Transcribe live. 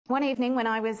One evening when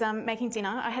I was making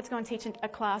dinner, I had to go and teach a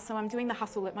class, so I'm doing the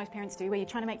hustle that most parents do, where you're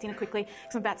trying to make dinner quickly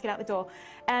because I'm about to get out the door.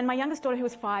 And my youngest daughter, who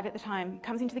was 5 at the time,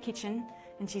 comes into the kitchen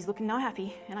and she's looking not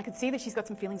happy, and I could see that she's got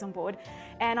some feelings on board.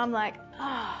 And I'm like,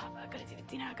 I've got to do the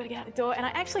dinner, I've got to get out the door. And I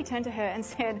actually turned to her and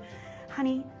said,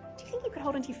 honey, do you think you could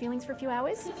hold on to your feelings for a few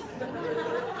hours?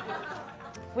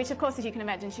 Which, of course, as you can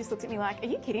imagine, she just looked at me like, are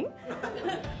you kidding?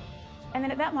 And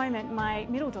then at that moment, my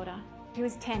middle daughter, who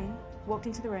was 10, walked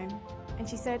into the room and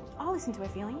she said, I'll listen to her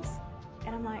feelings.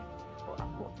 And I'm like,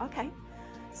 well, okay.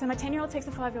 So my 10-year-old takes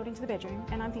the 5-year-old into the bedroom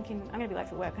and I'm thinking, I'm going to be late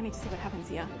for work, I need to see what happens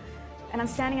here. And I'm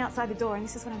standing outside the door and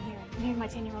this is what I'm hearing. I'm hearing my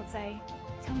 10-year-old say,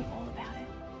 tell me all about it.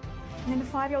 And then the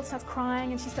 5-year-old starts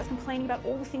crying and she starts complaining about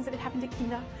all the things that had happened at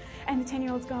kinder. And the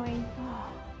 10-year-old's going, oh,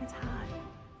 it's hard.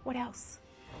 What else?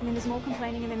 And then there's more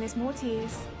complaining, and then there's more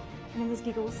tears, and then there's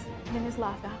giggles, and then there's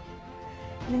laughter.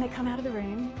 And then they come out of the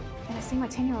room and I see my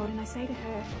 10-year-old and I say to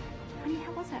her, honey,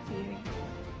 how was that for you?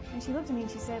 And she looked at me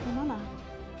and she said, well, Mama,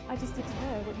 I just did to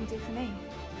her what you did for me.